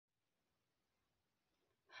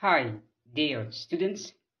Hi, dear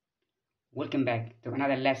students. Welcome back to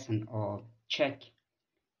another lesson of Check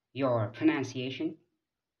Your Pronunciation.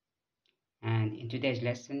 And in today's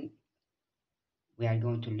lesson, we are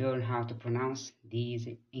going to learn how to pronounce these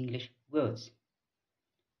English words: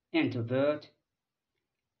 introvert,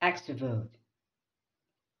 extrovert,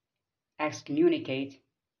 excommunicate,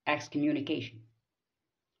 excommunication.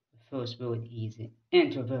 The first word is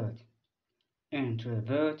introvert.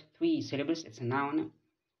 Introvert, 3 syllables, it's a noun.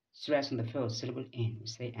 Stress on the first syllable in. We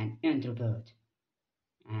say an introvert.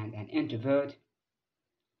 And an introvert,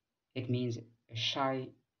 it means a shy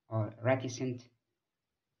or reticent,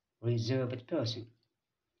 reserved person.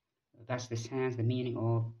 That's the sense, the meaning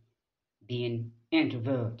of being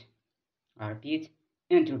introvert. I repeat,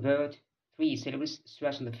 introvert, 3 syllables,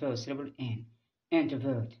 stress on the first syllable in.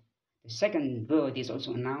 Introvert. The second word is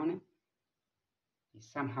also a noun.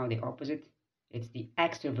 It's somehow the opposite. It's the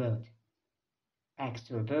extrovert.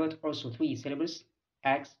 Extrovert, also 3 syllables.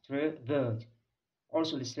 Extrovert.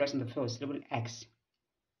 Also the stress on the first syllable, X.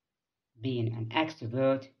 Being an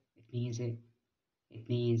extrovert, it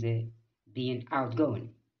means being outgoing,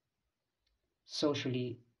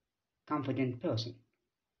 socially confident person.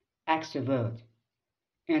 Extrovert,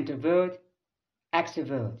 introvert,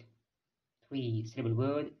 extrovert. 3 syllable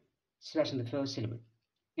word, stress on the first syllable.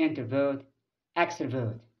 Introvert,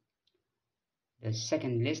 extrovert. The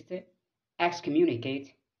second list,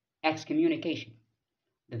 excommunicate, excommunication.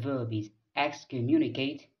 The verb is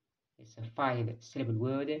excommunicate. It's a 5 syllable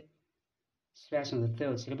word. Stress on the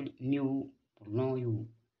third syllable, mu, prolong you.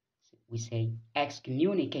 We say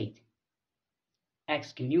excommunicate,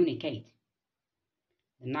 excommunicate.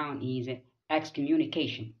 The noun is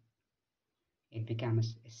excommunication. It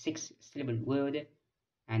becomes a 6 syllable word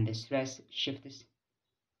and the stress shifts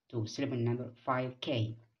to syllable number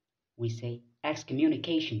 5K. We say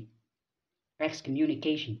excommunication,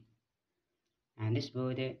 excommunication. And this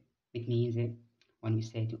word, it means when we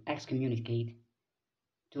say to excommunicate,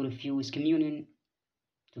 to refuse communion,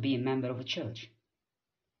 to be a member of a church.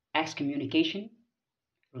 Excommunication,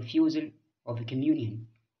 refusal of a communion.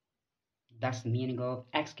 That's the meaning of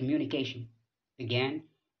excommunication. Again,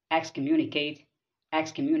 excommunicate,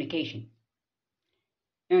 excommunication.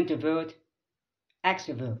 Introvert,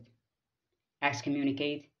 extrovert.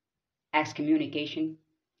 Excommunicate, excommunication.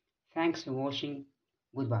 Thanks for watching.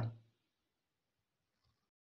 Goodbye.